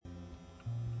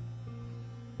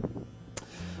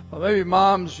Well, maybe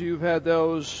moms, you've had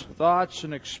those thoughts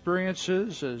and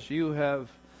experiences as you have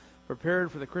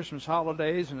prepared for the Christmas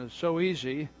holidays, and it's so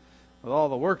easy with all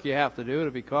the work you have to do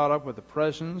to be caught up with the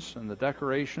presents and the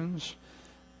decorations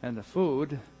and the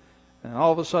food. And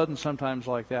all of a sudden, sometimes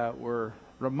like that, we're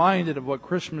reminded of what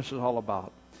Christmas is all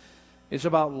about. It's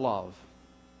about love.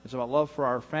 It's about love for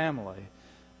our family.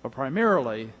 But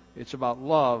primarily, it's about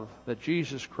love that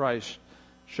Jesus Christ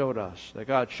showed us, that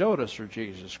God showed us through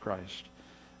Jesus Christ.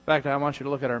 In fact, I want you to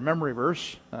look at our memory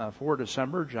verse for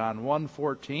December, John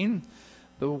 1:14.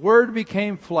 The Word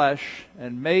became flesh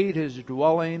and made His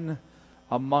dwelling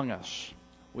among us.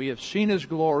 We have seen His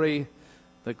glory,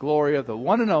 the glory of the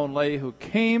one and only who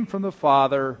came from the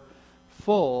Father,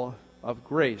 full of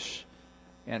grace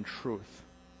and truth.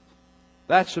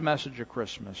 That's the message of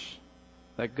Christmas,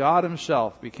 that God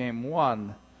Himself became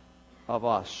one of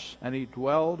us, and He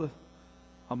dwelled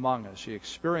among us. He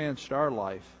experienced our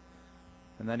life,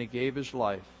 and then He gave His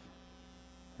life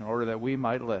in order that we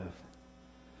might live.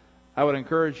 I would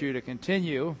encourage you to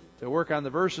continue to work on the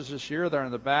verses this year. They're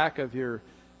in the back of your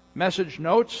message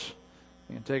notes.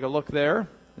 You can take a look there,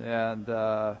 and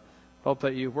hope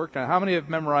that you've worked on. How many have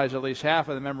memorized at least half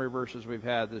of the memory verses we've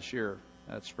had this year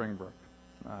at Springbrook?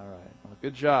 All right. Well,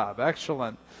 good job.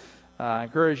 Excellent. I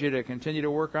encourage you to continue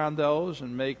to work on those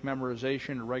and make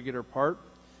memorization a regular part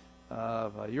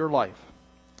of your life.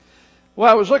 Well,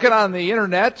 I was looking on the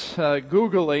internet,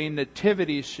 Googling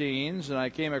nativity scenes, and I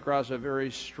came across a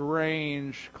very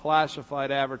strange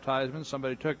classified advertisement.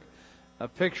 Somebody took a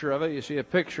picture of it. You see a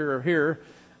picture here.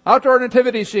 Outdoor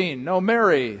nativity scene. No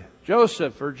Mary,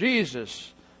 Joseph, or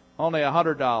Jesus. Only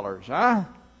 $100. Huh?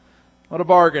 What a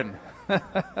bargain.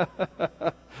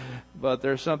 But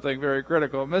there's something very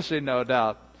critical missing, no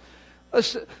doubt.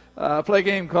 Let's play a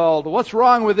game called What's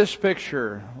Wrong with This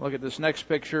Picture? Look at this next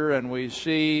picture, and we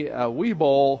see a Wee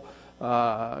Bowl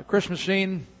Christmas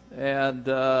scene. And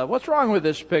what's wrong with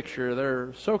this picture?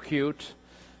 They're so cute,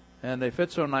 and they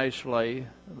fit so nicely,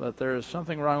 but there's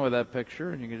something wrong with that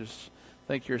picture, and you can just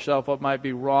think to yourself what might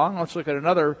be wrong. Let's look at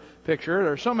another picture.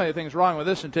 There's so many things wrong with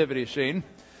this nativity scene.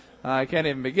 I can't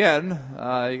even begin.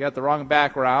 You got the wrong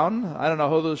background. I don't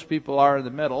know who those people are in the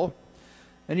middle.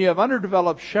 And you have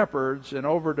underdeveloped shepherds and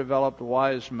overdeveloped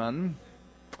wise men.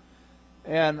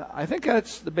 And I think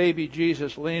that's the baby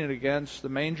Jesus leaning against the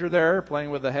manger there, playing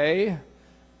with the hay.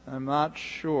 I'm not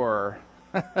sure.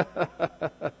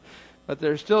 But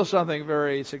there's still something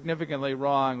very significantly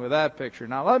wrong with that picture.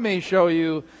 Now let me show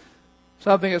you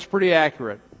something that's pretty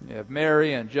accurate. You have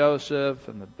Mary and Joseph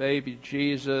and the baby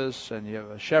Jesus, and you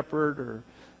have a shepherd or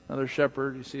another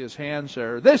shepherd. You see his hands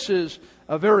there. This is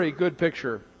a very good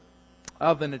picture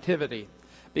of the nativity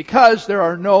because there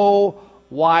are no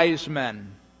wise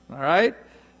men. All right?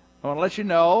 I want to let you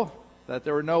know that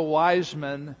there were no wise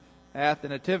men at the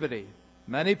nativity.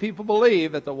 Many people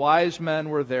believe that the wise men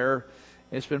were there.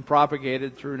 It's been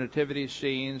propagated through nativity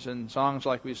scenes and songs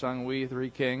like we sung, We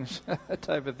Three Kings, that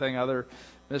type of thing, other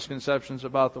misconceptions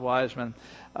about the wise men.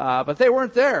 But they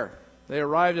weren't there. They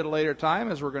arrived at a later time,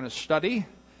 as we're going to study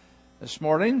this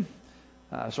morning.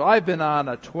 So I've been on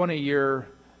a 20-year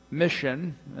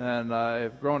mission, and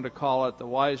I've grown to call it the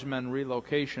Wise Men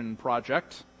Relocation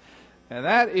Project. And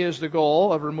that is the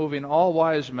goal of removing all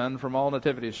wise men from all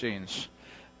nativity scenes.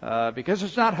 Because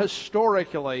it's not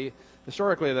historically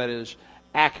that is,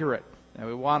 accurate. And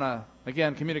we want to,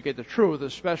 again, communicate the truth,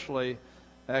 especially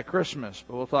at Christmas.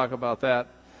 But we'll talk about that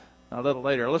a little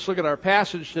later. Let's look at our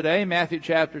passage today, Matthew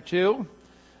chapter 2,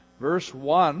 verse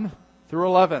 1 through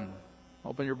 11.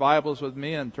 Open your Bibles with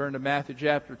me and turn to Matthew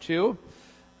chapter 2.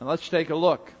 And let's take a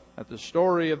look at the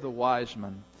story of the wise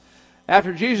men.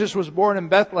 After Jesus was born in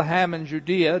Bethlehem in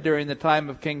Judea during the time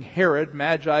of King Herod,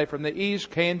 Magi from the east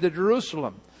came to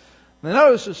Jerusalem. Now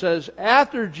notice it says,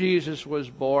 after Jesus was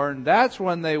born, that's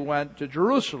when they went to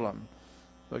Jerusalem.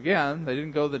 So again, they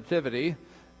didn't go to the nativity.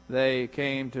 They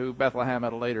came to Bethlehem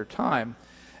at a later time.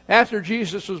 After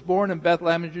Jesus was born in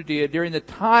Bethlehem in Judea during the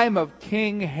time of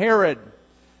King Herod.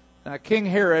 Now, King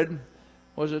Herod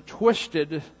was a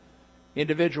twisted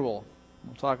individual.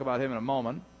 We'll talk about him in a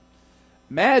moment.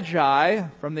 Magi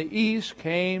from the east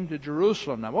came to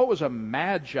Jerusalem. Now, what was a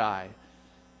magi?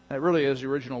 That really is the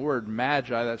original word,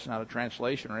 magi. That's not a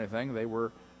translation or anything. They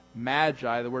were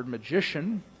magi. The word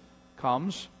magician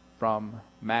comes from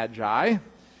magi.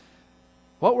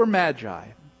 What were magi?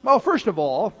 Well, first of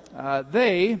all,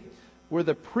 they were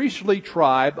the priestly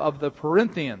tribe of the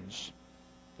Corinthians.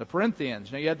 The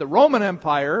Corinthians. Now, you had the Roman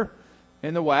Empire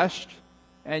in the west,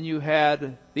 and you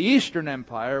had the Eastern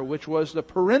Empire, which was the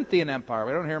Corinthian Empire.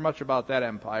 We don't hear much about that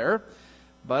empire,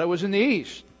 but it was in the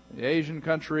east. The Asian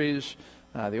countries,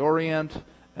 the Orient,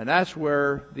 And that's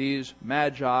where these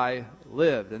magi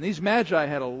lived. And these magi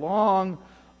had a long,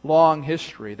 long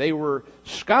history. They were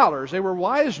scholars. They were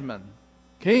wise men.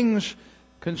 Kings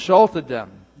consulted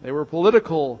them. They were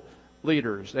political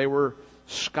leaders. They were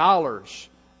scholars.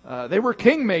 They were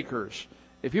kingmakers.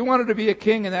 If you wanted to be a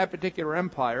king in that particular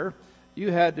empire,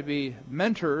 you had to be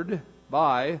mentored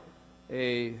by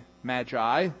a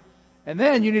magi, and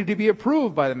then you needed to be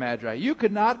approved by the magi. You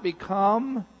could not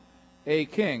become a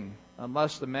king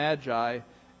unless the magi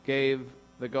gave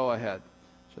the go-ahead.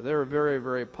 So they were very,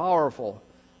 very powerful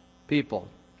people.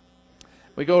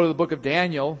 We go to the book of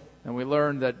Daniel, and we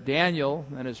learn that Daniel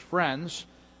and his friends,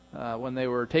 when they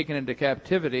were taken into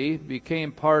captivity,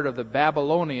 became part of the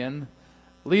Babylonian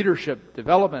leadership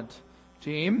development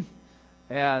team,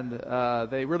 and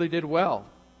they really did well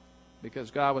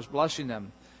because God was blessing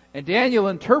them. And Daniel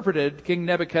interpreted King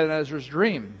Nebuchadnezzar's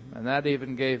dream, and that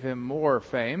even gave him more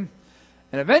fame.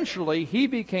 And eventually, he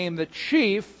became the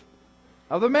chief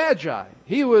of the Magi.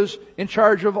 He was in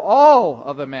charge of all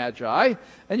of the Magi,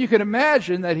 and you can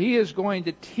imagine that he is going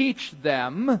to teach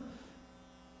them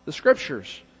the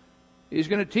Scriptures. He's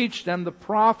going to teach them the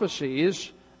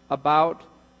prophecies about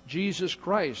Jesus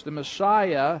Christ, the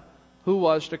Messiah who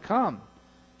was to come.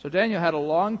 So Daniel had a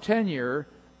long tenure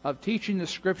of teaching the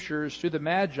Scriptures to the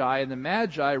Magi, and the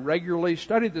Magi regularly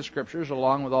studied the Scriptures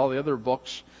along with all the other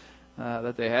books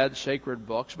that they had, sacred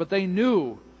books, but they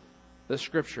knew the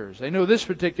Scriptures. They knew this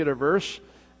particular verse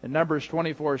in Numbers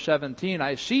 24:17,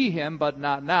 I see him, but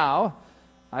not now.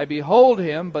 I behold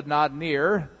him, but not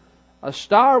near. A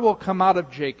star will come out of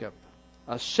Jacob.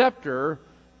 A scepter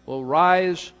will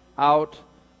rise out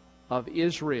of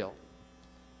Israel.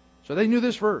 So they knew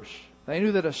this verse. They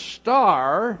knew that a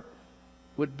star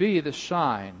would be the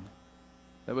sign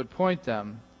that would point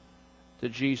them to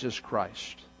Jesus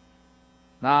Christ.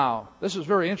 Now, this is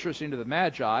very interesting to the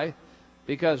Magi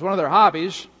because one of their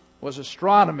hobbies was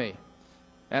astronomy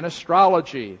and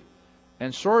astrology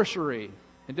and sorcery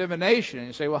and divination. And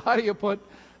you say, well, how do you put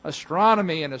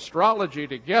astronomy and astrology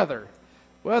together?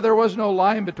 Well, there was no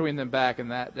line between them back in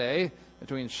that day,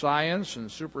 between science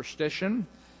and superstition.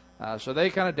 So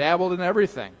they kind of dabbled in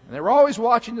everything. And they were always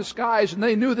watching the skies, and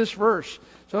they knew this verse.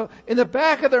 So in the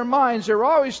back of their minds, they were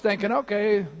always thinking,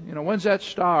 okay, when's that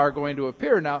star going to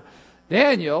appear? Now,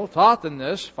 Daniel taught them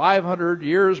this 500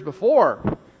 years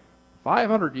before.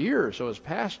 500 years, so it was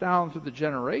passed down through the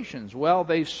generations. Well,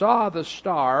 they saw the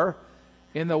star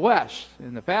in the west.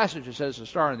 In the passage it says the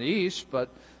star in the east, but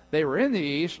they were in the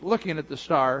east looking at the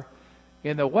star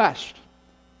in the west.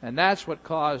 And that's what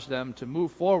caused them to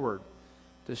move forward,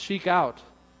 to seek out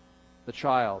the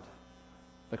child,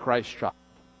 the Christ child.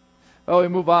 Well, we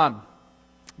move on.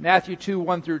 Matthew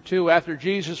 2:1-2. After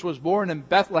Jesus was born in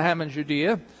Bethlehem in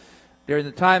Judea, during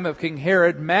the time of King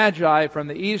Herod, Magi from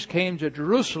the east came to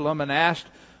Jerusalem and asked,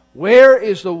 where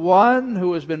is the one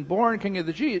who has been born King of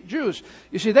the Jews?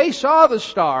 You see, they saw the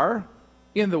star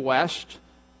in the west,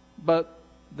 but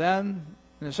then,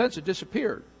 in a sense, it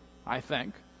disappeared, I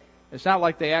think. It's not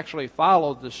like they actually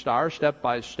followed the star step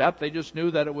by step. They just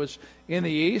knew that it was in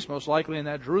the east, most likely in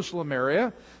that Jerusalem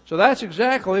area. So that's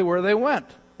exactly where they went.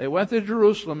 They went to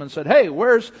Jerusalem and said, hey,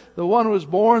 where's the one who was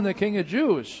born the King of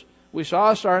Jews? We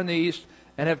saw a star in the east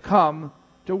and have come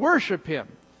to worship him.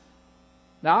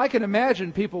 Now, I can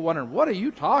imagine people wondering, what are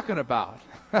you talking about?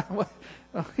 What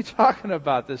are you talking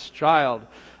about, this child?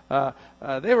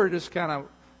 They were just kind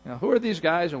of, who are these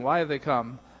guys and why have they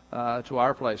come to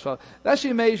our place? Well, that's the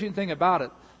amazing thing about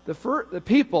it. The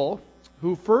people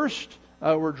who first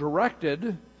were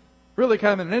directed, really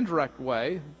kind of in an indirect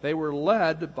way, they were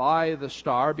led by the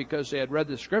star because they had read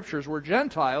the Scriptures, were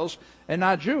Gentiles and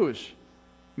not Jews.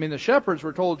 I mean, the shepherds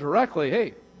were told directly,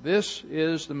 hey, this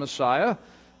is the Messiah.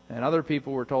 And other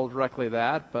people were told directly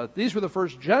that. But these were the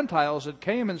first Gentiles that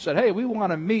came and said, hey, we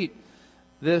want to meet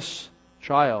this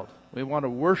child. We want to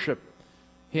worship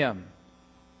him.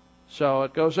 So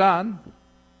it goes on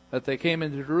that they came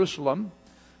into Jerusalem.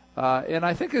 And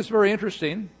I think it's very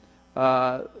interesting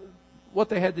what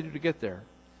they had to do to get there.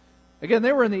 Again,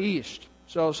 they were in the east.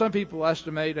 So some people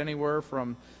estimate anywhere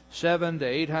from 700 to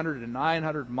 800 to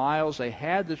 900 miles they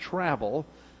had to travel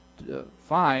to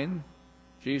find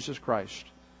Jesus Christ.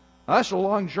 Now, that's a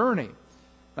long journey.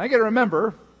 I got to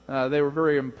remember, they were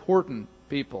very important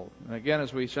people. And again,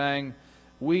 as we sang,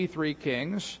 we three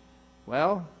kings,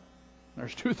 well,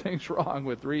 there's two things wrong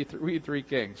with we three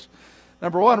kings.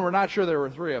 Number one, we're not sure there were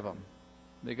three of them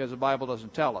because the Bible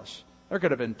doesn't tell us. There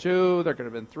could have been 2, there could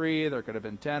have been 3, there could have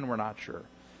been 10, we're not sure.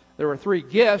 There were 3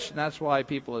 gifts, and that's why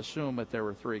people assume that there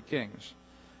were 3 kings.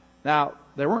 Now,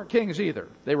 they weren't kings either.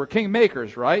 They were king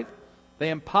makers, right? They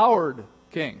empowered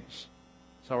kings.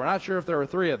 So we're not sure if there were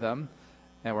 3 of them,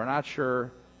 and we're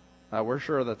sure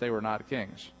that they were not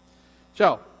kings.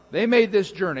 So they made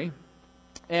this journey,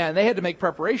 and they had to make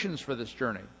preparations for this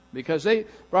journey because they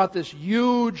brought this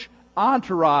huge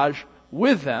entourage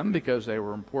with them because they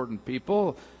were important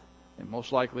people. They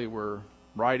most likely were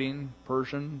riding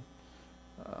Persian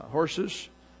horses,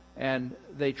 and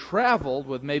they traveled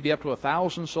with maybe up to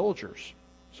 1,000 soldiers.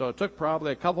 So it took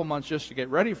probably a couple months just to get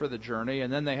ready for the journey,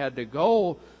 and then they had to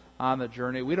go on the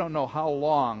journey. We don't know how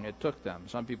long it took them.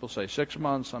 Some people say 6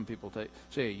 months, some people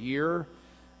say a year.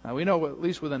 We know at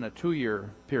least within a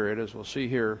 2-year period, as we'll see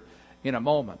here in a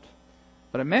moment.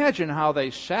 But imagine how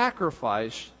they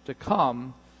sacrificed to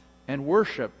come and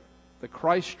worship the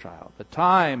Christ child, the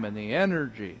time and the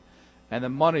energy and the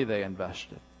money they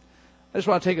invested. I just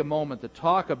want to take a moment to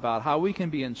talk about how we can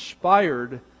be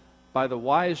inspired by the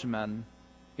wise men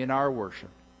in our worship.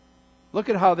 Look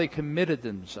at how they committed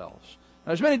themselves. Now,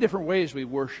 there's many different ways we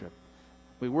worship.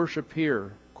 We worship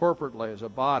here corporately as a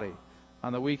body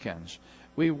on the weekends.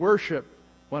 We worship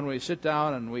when we sit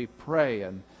down and we pray,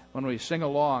 and when we sing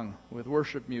along with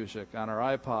worship music on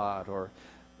our iPod, or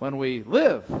when we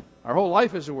live. Our whole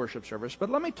life is a worship service. But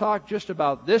let me talk just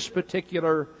about this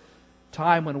particular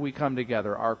time when we come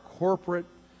together, our corporate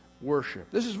worship.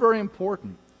 This is very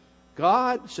important.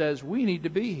 God says we need to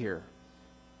be here.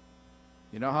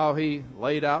 You know how He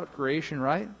laid out creation,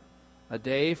 right? A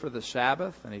day for the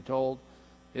Sabbath, and He told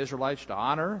Israelites to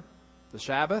honor the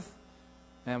Sabbath.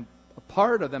 And a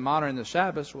part of them honoring the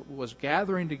Sabbath was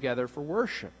gathering together for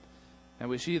worship. And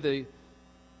we see the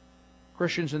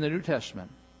Christians in the New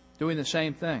Testament doing the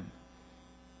same thing.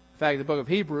 In fact, the book of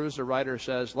Hebrews, the writer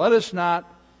says, let us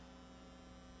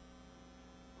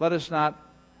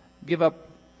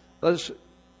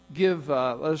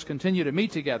continue to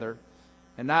meet together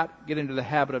and not get into the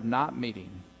habit of not meeting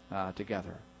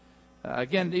together.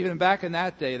 Again, even back in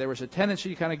that day, there was a tendency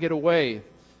to kind of get away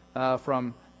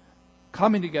from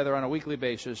coming together on a weekly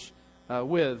basis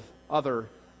with other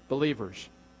believers.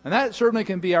 And that certainly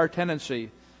can be our tendency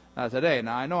today.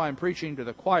 Now, I know I'm preaching to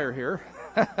the choir here.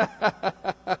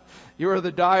 You are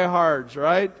the diehards,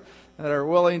 right? That are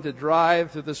willing to drive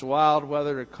through this wild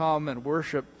weather to come and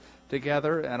worship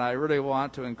together. And I really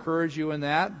want to encourage you in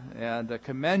that and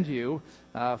commend you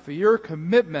for your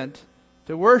commitment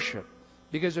to worship.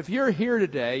 Because if you're here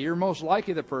today, you're most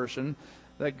likely the person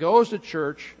that goes to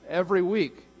church every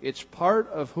week. It's part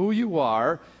of who you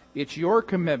are. It's your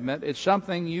commitment. It's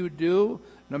something you do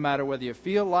no matter whether you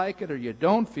feel like it or you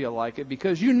don't feel like it,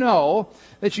 because you know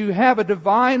that you have a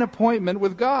divine appointment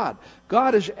with God.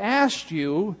 God has asked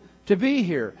you to be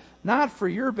here, not for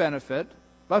your benefit,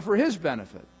 but for His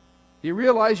benefit. Do you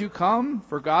realize you come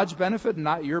for God's benefit and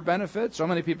not your benefit? So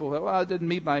many people say, well, it didn't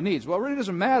meet my needs. Well, it really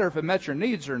doesn't matter if it met your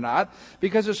needs or not,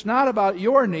 because it's not about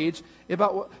your needs.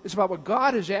 It's about what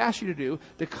God has asked you to do,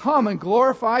 to come and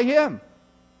glorify Him.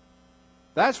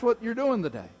 That's what you're doing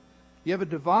today. You have a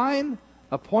divine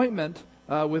appointment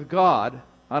with God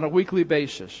on a weekly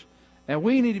basis. And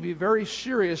we need to be very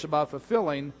serious about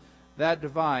fulfilling that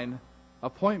divine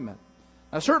appointment.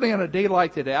 Now, certainly on a day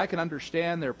like today, I can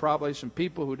understand there are probably some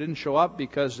people who didn't show up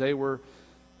because they were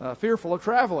fearful of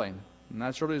traveling. And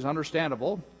that certainly is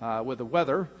understandable with the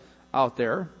weather out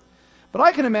there. But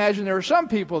I can imagine there are some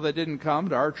people that didn't come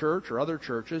to our church or other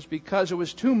churches because it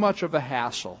was too much of a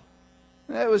hassle.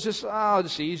 It was just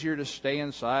easier to stay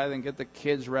inside and get the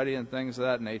kids ready and things of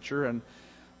that nature. And,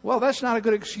 well, that's not a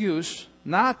good excuse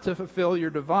not to fulfill your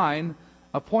divine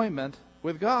appointment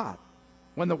with God.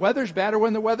 When the weather's bad or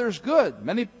when the weather's good.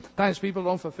 Many times people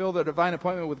don't fulfill their divine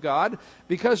appointment with God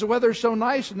because the weather's so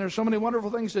nice and there's so many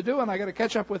wonderful things to do and I got to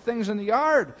catch up with things in the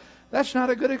yard. That's not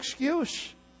a good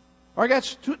excuse. Or I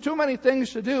got too many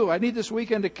things to do. I need this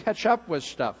weekend to catch up with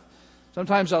stuff.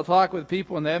 Sometimes I'll talk with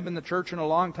people and they haven't been to church in a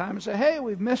long time and say, hey,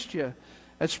 we've missed you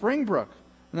at Springbrook.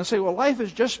 And they'll say, well, life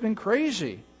has just been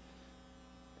crazy.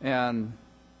 And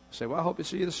I say, well, I hope to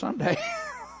see you this Sunday.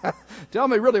 Tell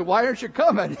me, really, why aren't you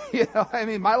coming?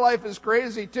 My life is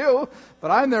crazy too,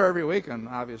 but I'm there every week, and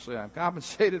obviously I'm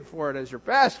compensated for it as your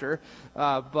pastor.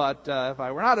 But if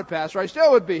I were not a pastor, I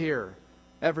still would be here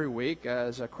every week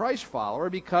as a Christ follower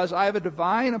because I have a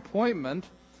divine appointment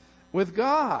with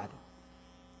God.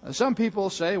 Some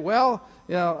people say, well,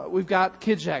 we've got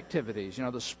kids' activities.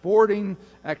 The sporting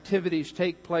activities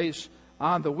take place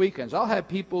on the weekends. I'll have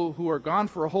people who are gone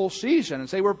for a whole season and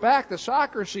say, we're back, the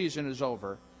soccer season is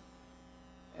over.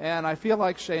 And I feel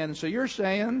like saying, so you're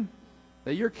saying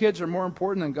that your kids are more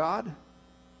important than God?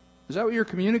 Is that what you're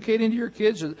communicating to your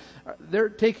kids? They're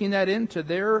taking that into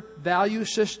their value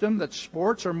system, that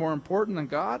sports are more important than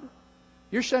God?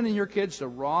 You're sending your kids the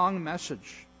wrong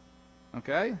message.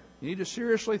 Okay? You need to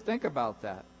seriously think about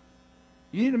that.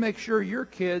 You need to make sure your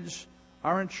kids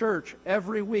are in church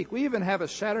every week. We even have a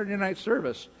Saturday night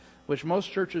service, which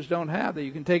most churches don't have, that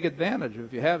you can take advantage of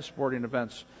if you have sporting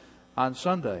events on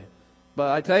Sunday.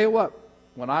 But I tell you what,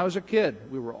 when I was a kid,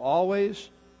 we were always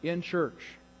in church.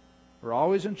 We're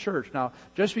always in church. Now,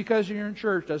 just because you're in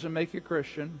church doesn't make you a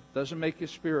Christian, doesn't make you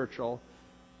spiritual,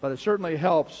 but it certainly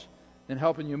helps in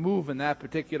helping you move in that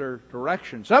particular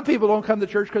direction. Some people don't come to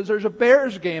church because there's a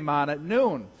Bears game on at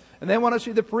noon, and they want to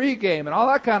see the pregame and all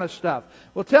that kind of stuff.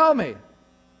 Well, tell me,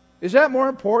 is that more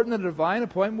important than a divine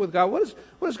appointment with God? What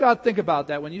does God think about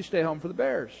that when you stay home for the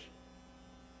Bears?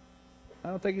 I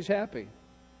don't think He's happy.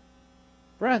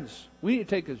 Friends, we need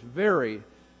to take this very,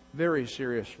 very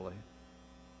seriously.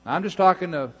 I'm just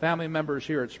talking to family members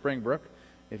here at Springbrook.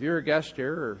 If you're a guest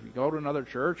here or if you go to another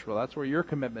church, well, that's where your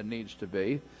commitment needs to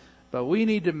be. But we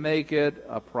need to make it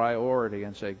a priority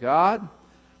and say, God,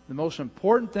 the most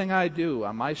important thing I do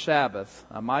on my Sabbath,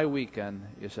 on my weekend,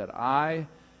 is that I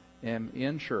am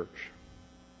in church.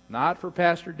 Not for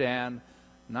Pastor Dan,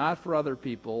 not for other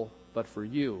people, but for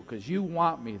you, because you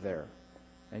want me there.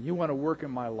 And you want to work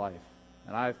in my life.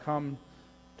 And I've come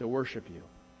to worship you.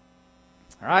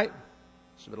 All right?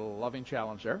 It's a bit of a loving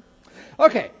challenge there.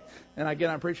 Okay. And again,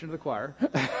 I'm preaching to the choir.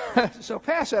 So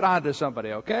pass that on to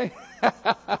somebody, okay?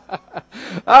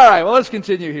 All right, well, let's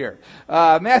continue here.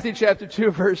 Matthew chapter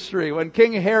 2, verse 3. When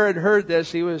King Herod heard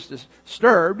this, he was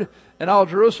disturbed, and all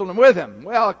Jerusalem with him.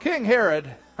 Well, King Herod,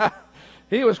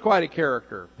 he was quite a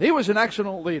character. He was an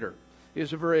excellent leader. He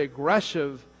was a very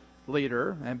aggressive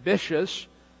leader, ambitious.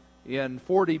 In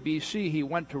 40 BC, he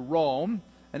went to Rome,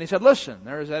 and he said, listen,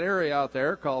 there's that area out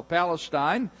there called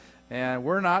Palestine, and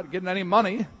we're not getting any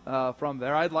money from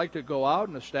there. I'd like to go out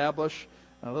and establish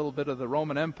a little bit of the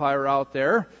Roman Empire out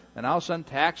there, and I'll send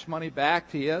tax money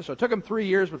back to you. So it took him 3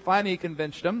 years, but finally he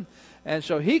convinced him. And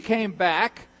so he came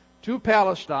back to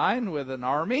Palestine with an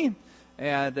army,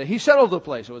 and he settled the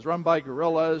place. It was run by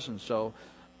guerrillas, and so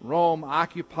Rome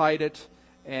occupied it,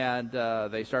 and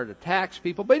they started to tax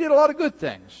people. But he did a lot of good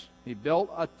things. He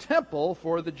built a temple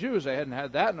for the Jews. They hadn't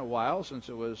had that in a while since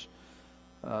it was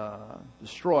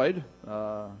destroyed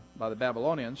by the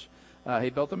Babylonians.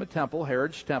 He built them a temple,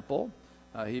 Herod's temple.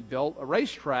 He built a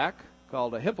racetrack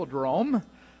called a hippodrome.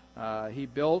 He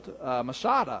built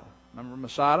Masada. Remember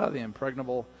Masada, the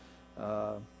impregnable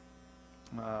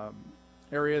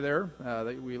area there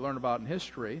that we learn about in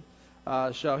history.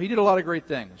 So he did a lot of great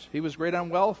things. He was great on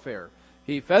welfare.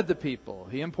 He fed the people.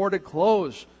 He imported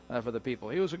clothes for the people.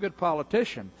 He was a good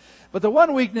politician. But the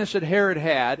one weakness that Herod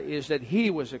had is that he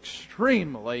was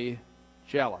extremely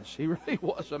jealous. He really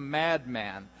was a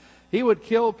madman. He would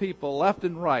kill people left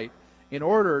and right in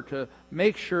order to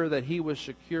make sure that he was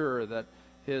secure, that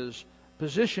his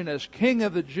position as king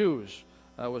of the Jews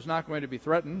was not going to be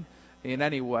threatened in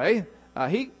any way.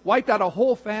 He wiped out a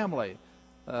whole family.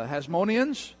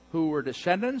 Hasmoneans, who were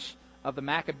descendants of the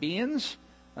Maccabees.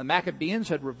 The Maccabees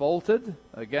had revolted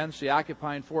against the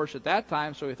occupying force at that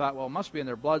time, so he thought, well, it must be in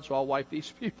their blood, so I'll wipe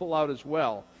these people out as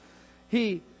well.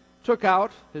 He took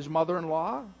out his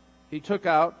mother-in-law. He took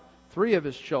out 3 of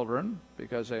his children,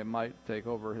 because they might take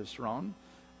over his throne.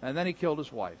 And then he killed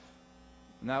his wife.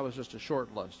 And that was just a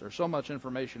short list. There's so much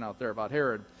information out there about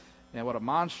Herod and what a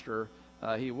monster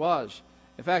he was.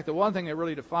 In fact, the one thing that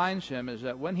really defines him is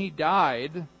that when he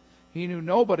died, he knew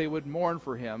nobody would mourn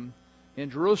for him in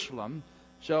Jerusalem.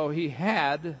 So he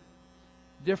had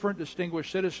different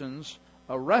distinguished citizens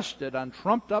arrested on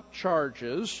trumped-up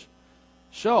charges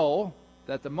so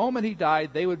that the moment he died,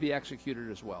 they would be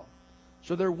executed as well.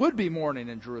 So there would be mourning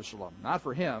in Jerusalem. Not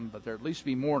for him, but there'd at least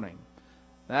be mourning.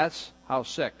 That's how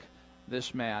sick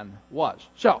this man was.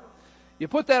 So, you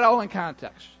put that all in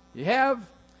context. You have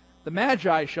the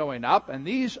Magi showing up, and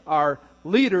these are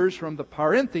leaders from the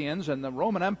Parthians, and the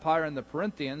Roman Empire and the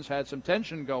Parthians had some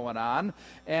tension going on,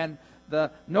 and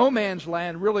the no man's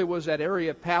land really was that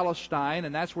area of Palestine,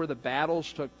 and that's where the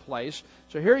battles took place.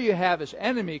 So here you have his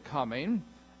enemy coming,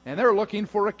 and they're looking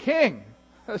for a king.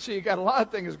 So you got a lot of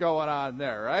things going on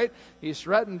there, right? He's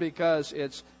threatened because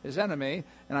it's his enemy,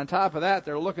 and on top of that,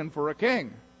 they're looking for a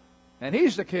king. And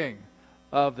he's the king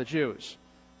of the Jews.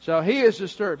 So he is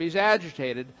disturbed. He's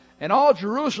agitated, and all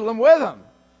Jerusalem with him.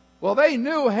 Well, they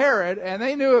knew Herod, and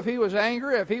they knew if he was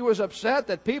angry, if he was upset,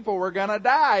 that people were going to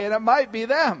die, and it might be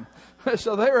them.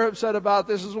 So they were upset about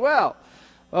this as well.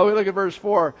 Well, we look at verse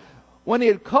 4. When he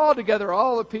had called together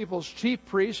all the people's chief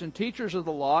priests and teachers of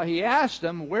the law, he asked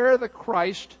them where the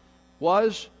Christ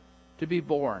was to be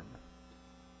born.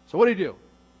 So what did he do?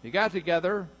 He got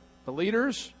together the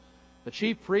leaders, the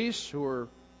chief priests who were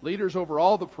leaders over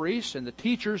all the priests and the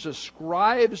teachers, the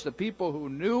scribes, the people who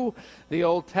knew the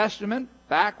Old Testament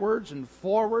backwards and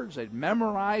forwards. They'd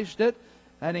memorized it.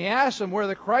 And he asked them where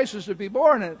the Christ was to be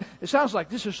born. And it sounds like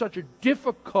this is such a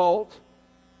difficult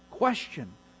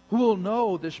question. Who will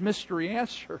know this mystery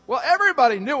answer? Well,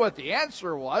 everybody knew what the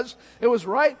answer was. It was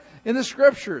right in the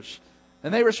Scriptures.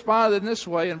 And they responded in this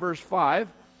way in verse 5.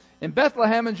 In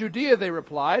Bethlehem in Judea, they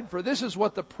replied, for this is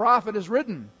what the prophet has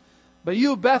written. But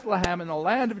you, Bethlehem, in the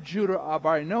land of Judah, are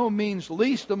by no means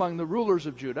least among the rulers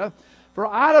of Judah. For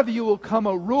out of you will come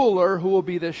a ruler who will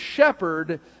be the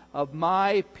shepherd of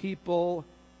my people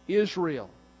Israel.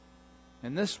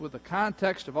 And this, with the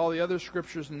context of all the other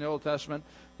scriptures in the Old Testament,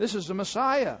 this is the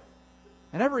Messiah.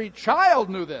 And every child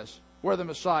knew this, where the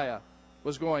Messiah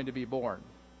was going to be born.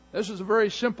 This is a very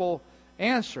simple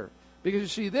answer. Because you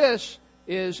see, this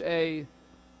is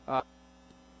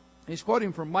he's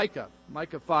quoting from Micah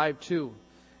 5:2.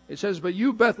 It says, but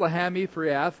you, Bethlehem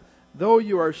Ephrath, though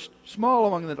you are small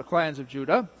among the clans of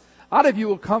Judah, out of you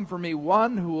will come for me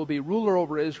one who will be ruler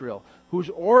over Israel, whose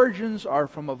origins are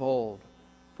from of old,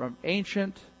 from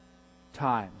ancient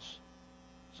times.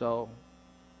 So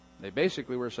they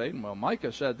basically were saying, well,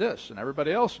 Micah said this, and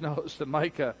everybody else knows that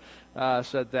Micah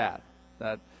said that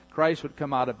Christ would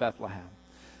come out of Bethlehem.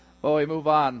 Well, we move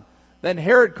on. Then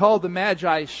Herod called the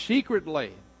Magi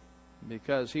secretly,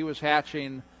 because he was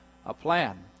hatching a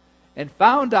plan, and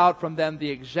found out from them the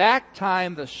exact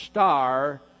time the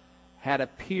star had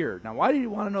appeared. Now, why did he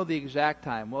want to know the exact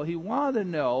time? Well, he wanted to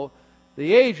know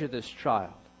the age of this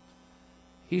child.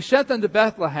 He sent them to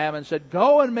Bethlehem and said,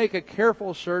 go and make a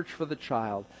careful search for the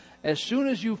child. As soon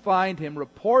as you find him,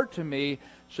 report to me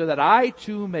so that I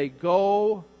too may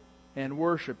go and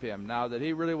worship him. Now, did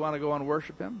he really want to go and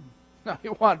worship him? No, he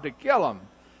wanted to kill him,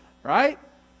 right?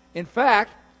 In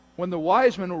fact, when the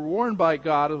wise men were warned by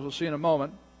God, as we'll see in a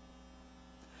moment,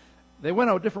 they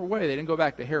went a different way. They didn't go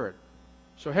back to Herod.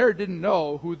 So Herod didn't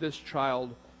know who this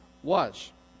child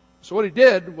was. So what he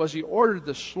did was he ordered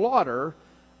the slaughter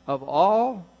of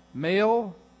all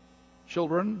male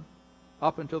children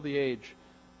up until the age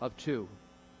of 2.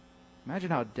 Imagine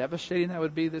how devastating that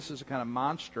would be. This is the kind of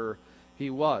monster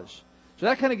he was. So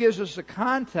that kind of gives us the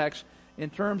context in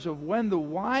terms of when the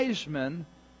wise men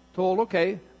told,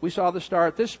 okay, we saw the star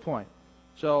at this point.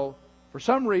 So for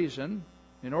some reason,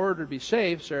 in order to be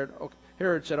safe,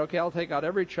 Herod said, okay, I'll take out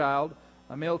every child,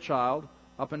 a male child,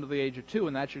 up until the age of 2,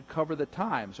 and that should cover the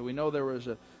time. So we know there was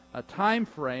a time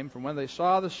frame from when they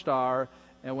saw the star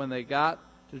and when they got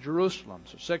to Jerusalem.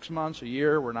 So 6 months, a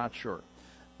year, we're not sure.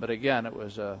 But again, it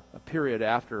was a period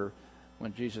after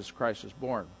when Jesus Christ was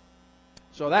born.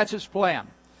 So that's his plan.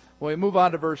 Well, we move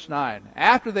on to verse 9.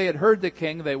 After they had heard the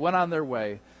king, they went on their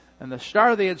way, and the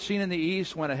star they had seen in the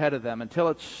east went ahead of them until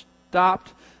it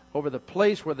stopped over the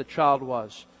place where the child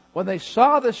was. When they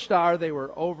saw the star, they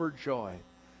were overjoyed.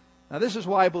 Now, this is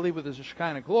why I believe with this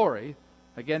Shekinah glory,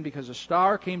 again, because the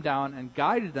star came down and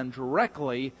guided them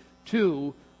directly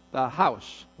to the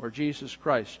house where Jesus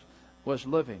Christ was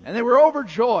living. And they were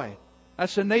overjoyed.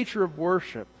 That's the nature of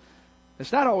worship.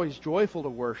 It's not always joyful to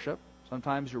worship.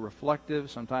 Sometimes you're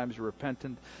reflective, sometimes you're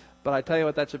repentant. But I tell you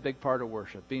what, that's a big part of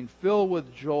worship. Being filled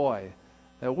with joy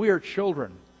that we are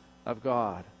children of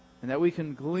God and that we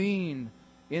can glean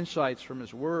insights from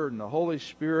His Word and the Holy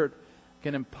Spirit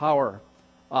can empower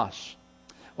us.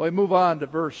 Well, we move on to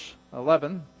verse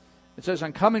 11. It says,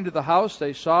 on coming to the house,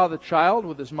 they saw the child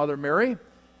with his mother Mary,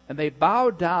 and they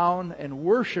bowed down and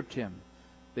worshipped him.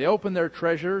 They opened their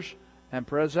treasures and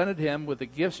presented him with the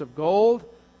gifts of gold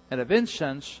and of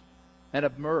incense and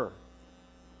of myrrh.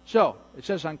 So, it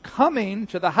says, on coming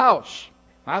to the house,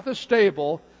 not the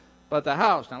stable, but the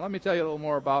house. Now, let me tell you a little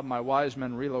more about my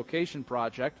Wisemen relocation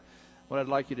project, what I'd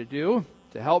like you to do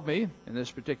to help me in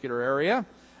this particular area.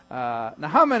 Now,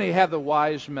 how many have the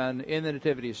Wisemen in the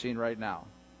nativity scene right now?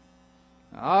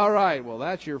 All right, well,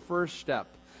 that's your first step.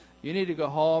 You need to go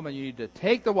home and you need to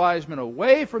take the Wisemen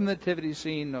away from the nativity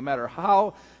scene, no matter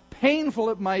how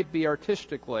painful it might be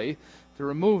artistically, to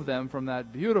remove them from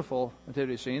that beautiful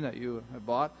nativity scene that you have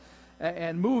bought,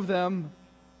 and move them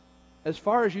as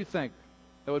far as you think.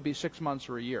 That would be 6 months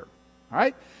or a year. All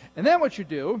right? And then what you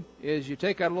do is you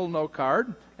take out a little note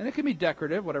card, and it can be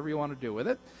decorative, whatever you want to do with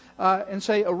it, and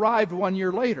say, arrived 1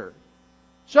 year later.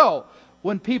 So,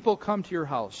 when people come to your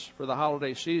house for the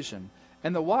holiday season,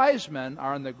 and the wise men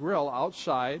are on the grill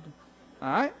outside, all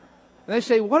right? And they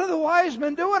say, what are the wise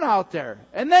men doing out there?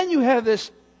 And then you have this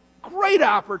great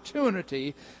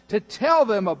opportunity to tell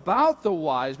them about the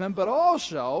wise men, but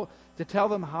also to tell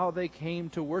them how they came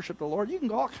to worship the Lord. You can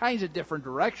go all kinds of different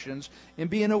directions in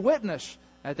being a witness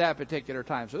at that particular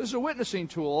time. So this is a witnessing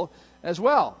tool as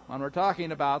well when we're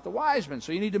talking about the wise men.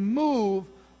 So you need to move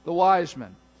the wise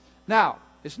men. Now,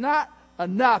 it's not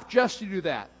enough just to do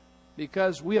that,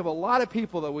 because we have a lot of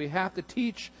people that we have to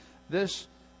teach this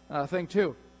thing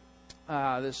to,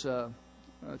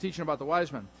 teaching about the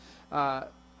wise men.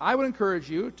 I would encourage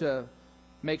you to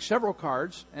make several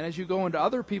cards, and as you go into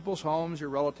other people's homes, your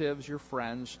relatives, your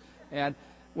friends, and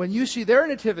when you see their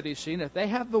nativity scene, if they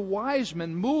have the wise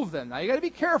men, move them. Now, you got to be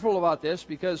careful about this,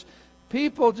 because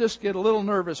people just get a little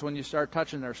nervous when you start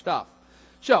touching their stuff.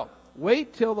 So,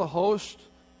 wait till the host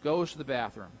goes to the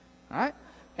bathroom, all right?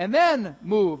 And then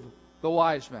move the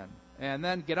wise men, and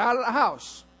then get out of the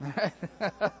house,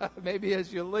 maybe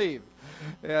as you leave,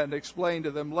 and explain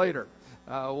to them later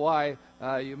why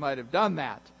you might have done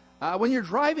that. When you're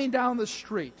driving down the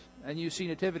street and you see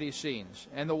nativity scenes,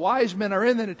 and the wise men are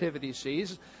in the nativity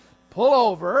scenes, pull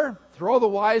over, throw the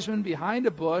wise men behind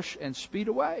a bush, and speed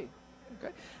away.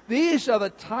 Okay? These are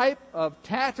the type of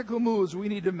tactical moves we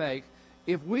need to make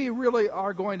if we really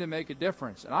are going to make a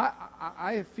difference. And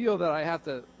I feel that I have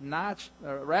to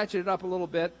ratchet it up a little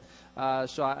bit.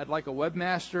 So I'd like a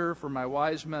webmaster for my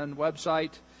Wisemen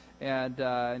website, and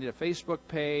I need a Facebook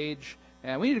page,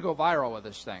 and we need to go viral with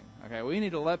this thing. Okay, we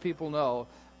need to let people know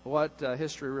what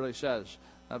history really says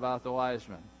about the wise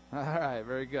men. All right,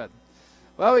 very good.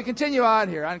 Well, we continue on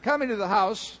here. On coming to the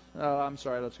house,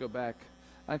 let's go back.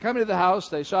 On coming to the house,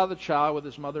 they saw the child with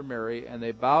his mother Mary, and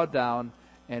they bowed down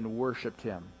and worshipped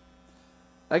him.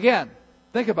 Again,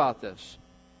 think about this.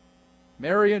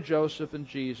 Mary and Joseph and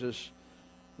Jesus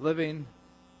living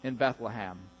in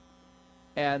Bethlehem.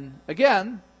 And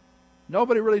again,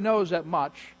 nobody really knows that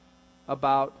much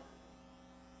about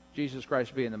Jesus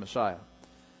Christ being the Messiah.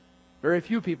 Very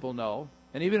few people know,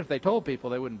 and even if they told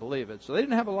people, they wouldn't believe it. So they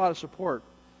didn't have a lot of support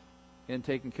in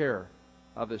taking care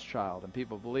of this child and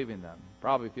people believing them.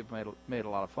 Probably people made a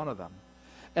lot of fun of them.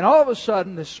 And all of a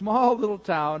sudden, this small little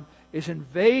town is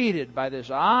invaded by this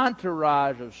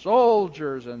entourage of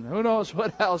soldiers and who knows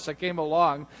what else that came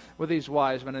along with these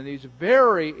wise men. And these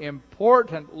very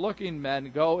important-looking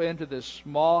men go into this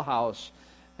small house,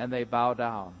 and they bow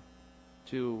down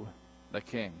to the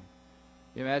king.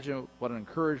 You imagine what an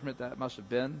encouragement that must have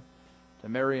been to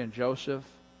Mary and Joseph,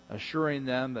 assuring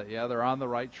them that, they're on the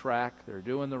right track, they're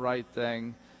doing the right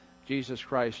thing, Jesus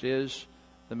Christ is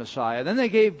the Messiah. Then they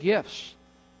gave gifts,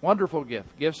 wonderful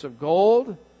gifts of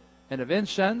gold and of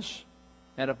incense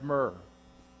and of myrrh.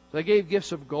 So they gave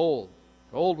gifts of gold.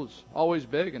 Gold was always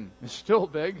big and is still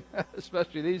big,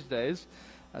 especially these days.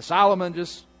 Solomon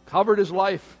just covered his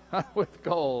life with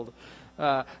gold.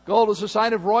 Gold is a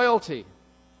sign of royalty.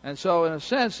 And so, in a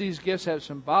sense, these gifts have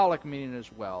symbolic meaning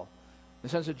as well, in the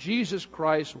sense that Jesus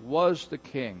Christ was the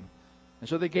king. And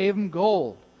so they gave him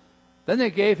gold. Then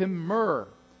they gave him myrrh.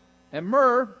 And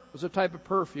myrrh was a type of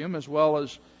perfume as well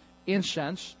as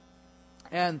incense.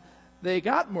 And they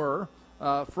got myrrh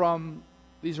from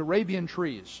these Arabian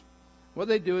trees. What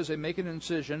they do is they make an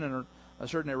incision in a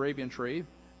certain Arabian tree,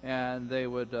 and they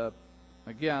would, let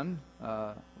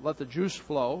the juice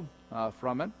flow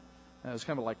from it. And it was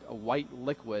kind of like a white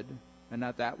liquid, and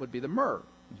that would be the myrrh.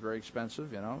 It's very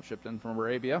expensive, shipped in from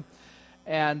Arabia.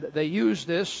 And they use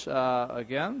this,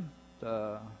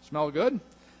 to smell good,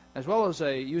 as well as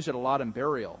they use it a lot in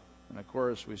burial. And, of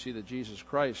course, we see that Jesus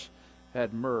Christ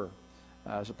had myrrh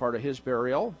as a part of his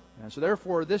burial. And so,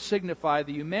 therefore, this signified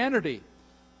the humanity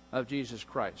of Jesus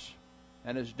Christ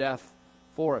and his death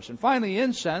for us. And finally,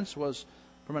 incense was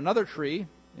from another tree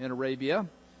in Arabia,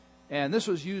 and this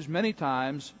was used many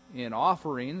times in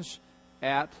offerings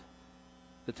at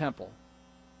the temple.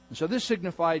 And so this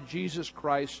signified Jesus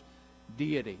Christ's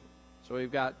deity. So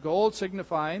we've got gold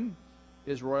signifying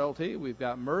his royalty, we've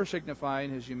got myrrh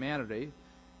signifying his humanity,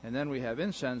 and then we have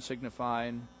incense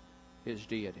signifying his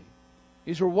deity.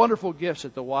 These were wonderful gifts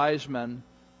that the wise men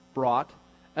brought,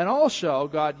 and also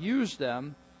God used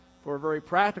them for a very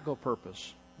practical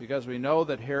purpose, because we know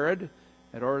that Herod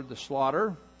had ordered the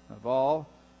slaughter of all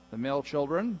the male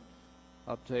children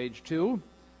up to age 2.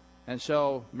 And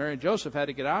so Mary and Joseph had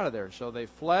to get out of there. So they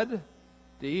fled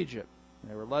to Egypt.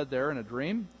 They were led there in a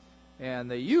dream.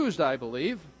 And they used, I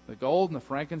believe, the gold and the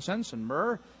frankincense and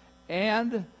myrrh,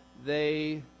 and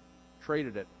they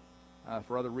traded it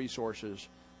for other resources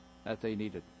that they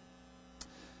needed.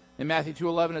 In Matthew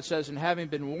 2:11 it says, "And having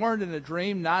been warned in a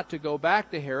dream not to go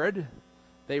back to Herod,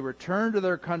 they returned to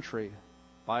their country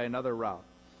by another route."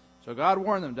 So God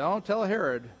warned them, don't tell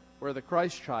Herod where the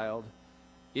Christ child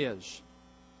is.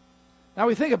 Now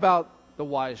we think about the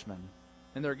wise men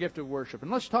and their gift of worship. And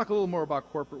let's talk a little more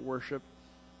about corporate worship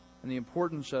and the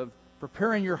importance of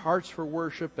preparing your hearts for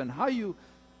worship and how you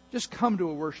just come to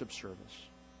a worship service.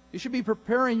 You should be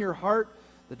preparing your heart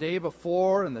the day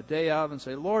before and the day of and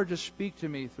say, Lord, just speak to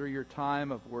me through your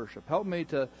time of worship. Help me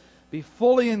to be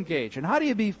fully engaged. And how do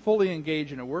you be fully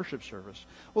engaged in a worship service?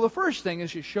 Well, the first thing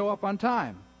is you show up on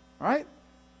time, right?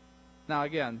 Now,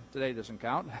 again, today doesn't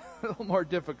count. A little more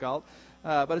difficult.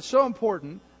 But it's so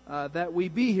important that we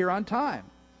be here on time.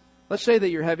 Let's say that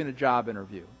you're having a job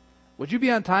interview. Would you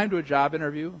be on time to a job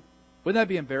interview? Wouldn't that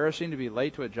be embarrassing to be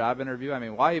late to a job interview? I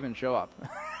mean, why even show up?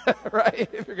 Right?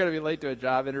 If you're going to be late to a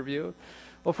job interview.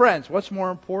 Well, friends, what's more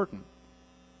important?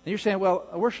 And you're saying, well,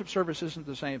 a worship service isn't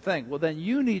the same thing. Well, then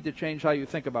you need to change how you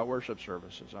think about worship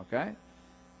services, okay?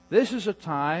 This is a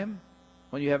time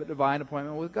when you have a divine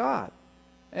appointment with God.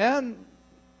 And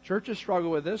churches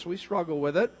struggle with this. We struggle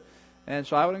with it. And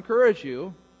so I would encourage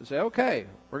you to say, okay,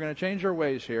 we're going to change our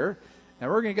ways here, and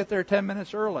we're going to get there 10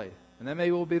 minutes early. And then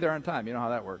maybe we'll be there on time. You know how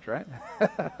that works, right?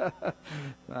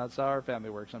 That's how our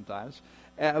family works sometimes.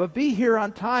 But be here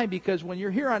on time, because when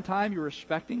you're here on time, you're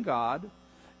respecting God.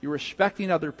 You're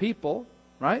respecting other people,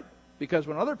 right? Because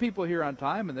when other people are here on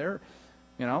time and they're,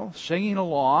 singing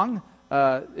along,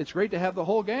 it's great to have the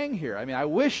whole gang here. I mean, I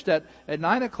wish that at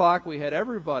 9 o'clock we had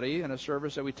everybody in a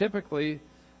service that we typically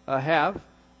have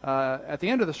at the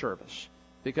end of the service,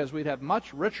 because we'd have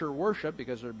much richer worship,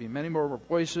 because there'd be many more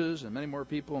voices and many more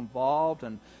people involved.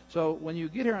 And so when you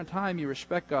get here on time, you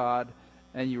respect God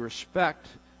and you respect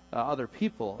other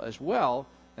people as well,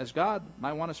 as God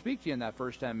might want to speak to you in that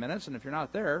first 10 minutes. And if you're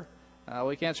not there,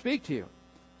 we can't speak to you.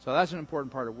 So that's an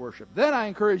important part of worship. Then I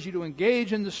encourage you to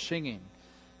engage in the singing,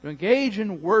 to engage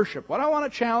in worship. What I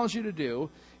want to challenge you to do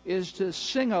is to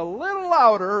sing a little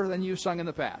louder than you've sung in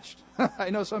the past. I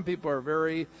know some people are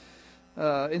very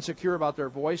insecure about their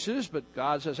voices, but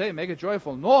God says, hey, make a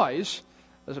joyful noise.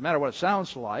 Doesn't matter what it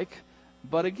sounds like.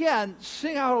 But again,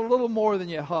 sing out a little more than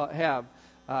you have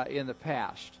in the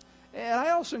past. And I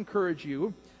also encourage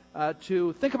you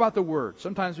to think about the words.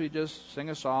 Sometimes we just sing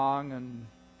a song and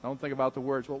don't think about the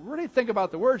words. Well, really think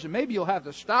about the words, and maybe you'll have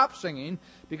to stop singing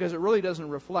because it really doesn't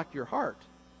reflect your heart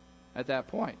at that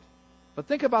point. But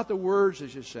think about the words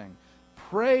as you sing.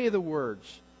 Pray the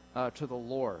words to the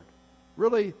Lord.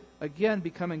 Really, again,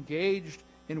 become engaged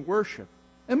in worship.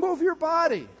 And move your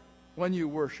body when you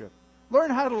worship.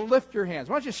 Learn how to lift your hands.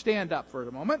 Why don't you stand up for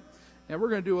a moment, and we're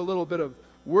going to do a little bit of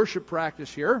worship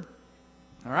practice here.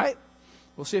 All right?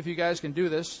 We'll see if you guys can do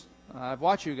this. I've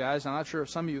watched you guys. I'm not sure if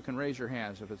some of you can raise your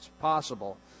hands, if it's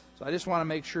possible. So I just want to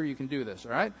make sure you can do this,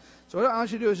 all right? So what I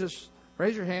want you to do is just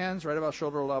raise your hands right about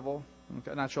shoulder level.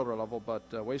 Okay, not shoulder level, but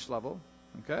waist level.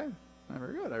 Okay?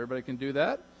 Very good. Everybody can do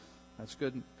that. That's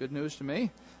good news to me.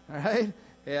 All right?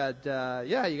 And,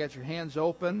 you got your hands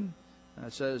open.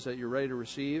 It says that you're ready to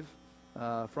receive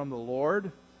from the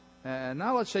Lord. And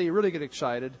now let's say you really get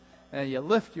excited and you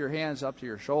lift your hands up to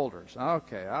your shoulders.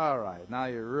 Okay, all right. Now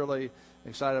you're really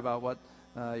excited about what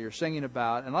you're singing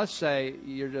about. And let's say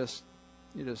you're just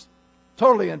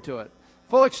totally into it.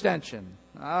 Full extension.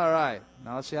 All right.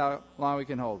 Now let's see how long we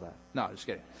can hold that. No, just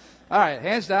kidding. All right,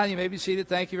 hands down. You may be seated.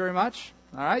 Thank you very much.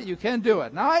 All right, you can do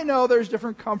it. Now, I know there's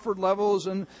different comfort levels,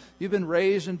 and you've been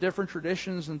raised in different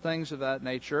traditions and things of that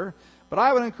nature, but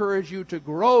I would encourage you to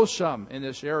grow some in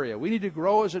this area. We need to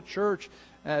grow as a church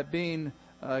at being,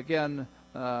 again,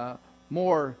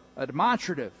 more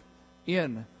demonstrative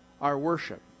in our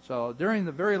worship. So during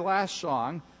the very last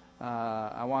song,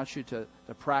 I want you to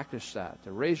practice that,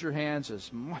 to raise your hands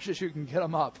as much as you can get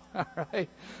them up, all right,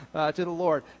 to the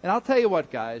Lord. And I'll tell you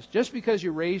what, guys, just because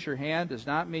you raise your hand does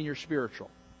not mean you're spiritual.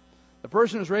 The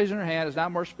person who's raising their hand is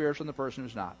not more spiritual than the person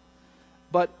who's not.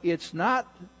 But it's not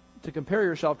to compare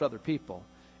yourself to other people.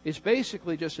 It's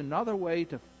basically just another way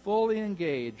to fully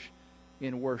engage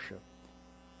in worship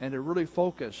and to really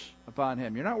focus upon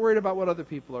Him. You're not worried about what other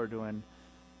people are doing.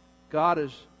 God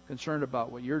is concerned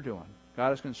about what you're doing.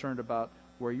 God is concerned about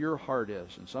where your heart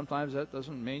is. And sometimes that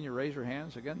doesn't mean you raise your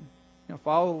hands. Again,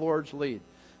 follow the Lord's lead.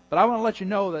 But I want to let you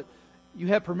know that you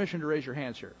have permission to raise your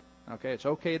hands here. Okay, it's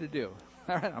okay to do.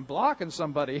 All right, I'm blocking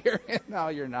somebody here. No,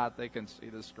 you're not. They can see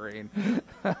the screen.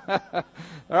 All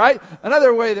right,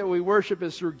 another way that we worship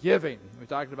is through giving. We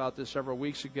talked about this several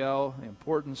weeks ago, the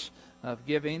importance of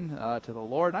giving to the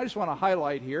Lord. And I just want to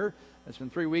highlight here, it's been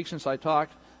 3 weeks since I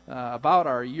talked about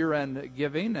our year-end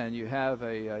giving, and you have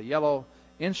a yellow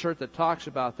insert that talks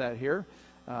about that here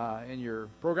in your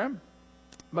program.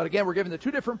 But again, we're giving the 2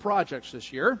 different projects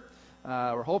this year.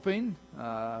 We're hoping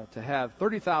to have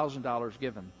 $30,000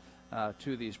 given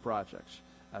to these projects.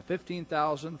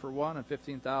 $15,000 for one and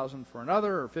 $15,000 for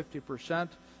another, or 50%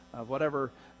 of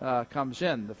whatever comes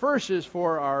in. The first is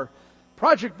for our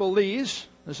Project Belize.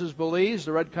 This is Belize,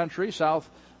 the red country south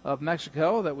of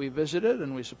Mexico that we visited,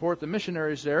 and we support the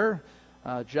missionaries there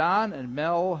John and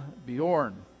Mel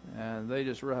Bjorn. And they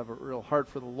just have a real heart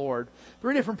for the Lord.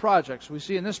 3 different projects. We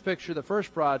see in this picture, the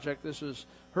first project, this is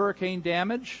hurricane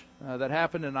damage that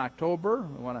happened in October.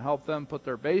 We want to help them put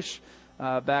their base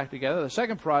back together. The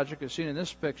second project is seen in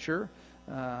this picture.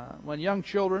 When young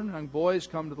children, young boys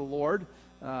come to the Lord,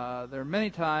 they're many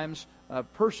times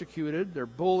persecuted. They're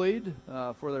bullied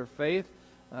for their faith.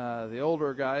 The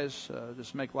older guys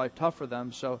just make life tough for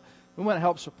them. So we want to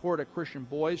help support a Christian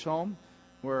boys' home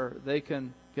where they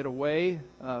can get away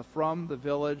from the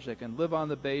village. They can live on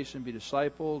the base and be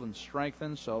discipled and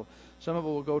strengthened. So some of it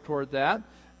will go toward that.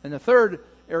 And the third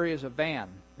area is a van.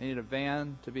 They need a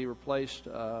van to be replaced.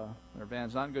 Their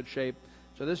van's not in good shape.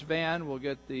 So this van will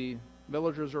get the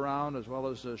villagers around as well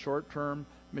as the short-term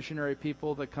missionary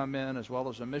people that come in as well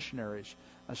as the missionaries.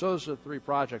 So those are the 3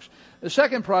 projects. The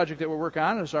second project that we're working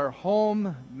on is our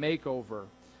home makeover.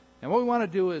 And what we want to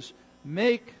do is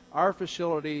make our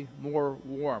facility more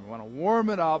warm. We want to warm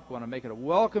it up. We want to make it a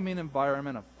welcoming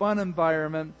environment, a fun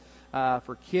environment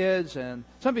for kids. And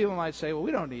some people might say, well,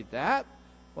 we don't need that.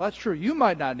 Well, that's true. You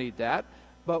might not need that.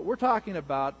 But we're talking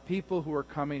about people who are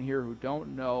coming here who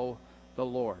don't know the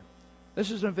Lord.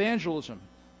 This is an evangelism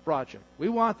project. We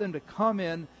want them to come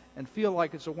in and feel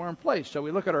like it's a warm place. So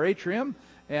we look at our atrium,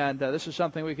 and this is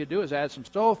something we could do, is add some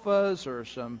sofas or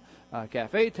some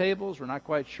cafe tables. We're not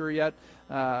quite sure yet.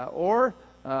 Or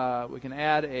we can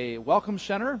add a welcome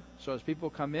center. So as people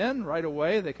come in right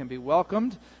away, they can be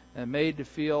welcomed and made to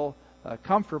feel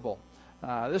comfortable.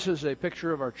 This is a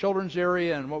picture of our children's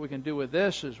area, and what we can do with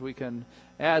this is we can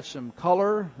add some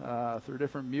color through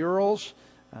different murals,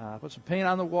 put some paint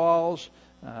on the walls.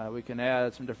 We can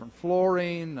add some different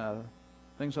flooring,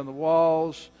 things on the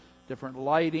walls, different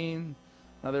lighting.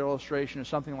 Another illustration is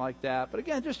something like that. But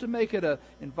again, just to make it an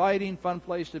inviting, fun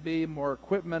place to be, more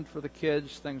equipment for the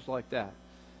kids, things like that.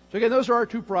 So again, those are our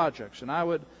 2 projects. And I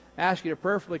would ask you to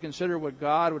prayerfully consider what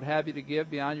God would have you to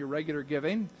give beyond your regular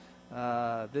giving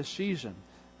this season.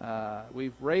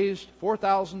 We've raised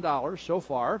 $4,000 so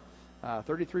far.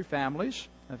 33 families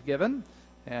have given.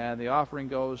 And the offering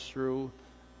goes through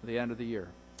the end of the year.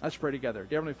 Let's pray together.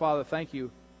 Dear Heavenly Father, thank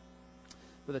you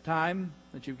for the time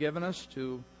that you've given us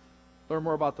to learn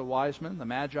more about the Wisemen, the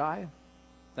Magi.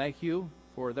 Thank you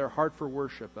for their heart for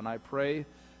worship. And I pray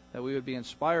that we would be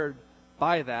inspired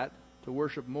by that to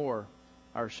worship more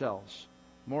ourselves,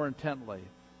 more intently,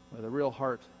 with a real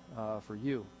heart for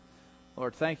you.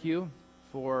 Lord, thank you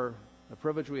for the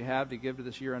privilege we have to give to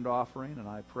this year-end offering. And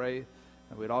I pray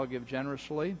that we'd all give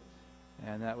generously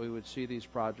and that we would see these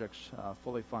projects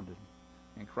fully funded.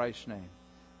 In Christ's name,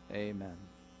 amen.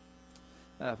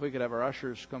 If we could have our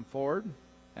ushers come forward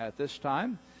at this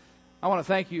time. I want to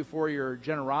thank you for your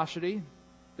generosity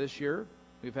this year.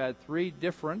 We've had 3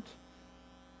 different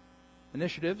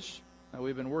initiatives that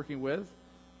we've been working with.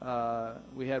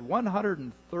 We had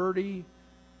 130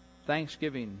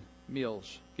 Thanksgiving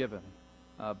meals given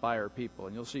by our people.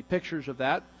 And you'll see pictures of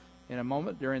that in a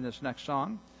moment during this next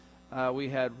song. We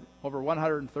had over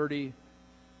 130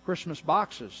 Christmas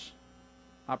boxes,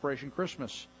 Operation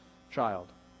Christmas Child.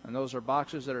 And those are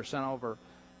boxes that are sent over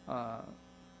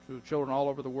to children all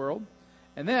over the world.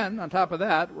 And then, on top of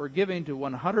that, we're giving to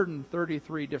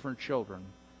 133 different children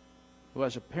who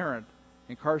has a parent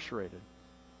incarcerated.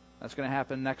 That's going to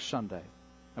happen next Sunday.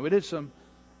 And we did some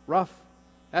rough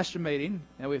estimating,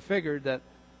 and we figured that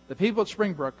the people at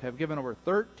Springbrook have given over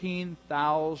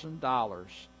 $13,000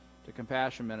 to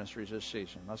Compassion Ministries this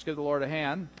season. Let's give the Lord a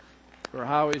hand for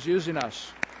how He's using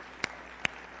us.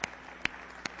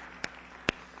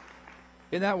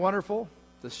 Isn't that wonderful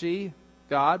to see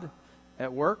God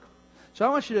at work? So I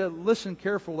want you to listen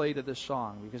carefully to this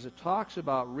song because it talks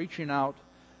about reaching out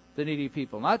to needy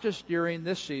people, not just during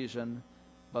this season,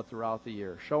 but throughout the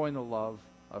year, showing the love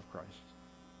of Christ.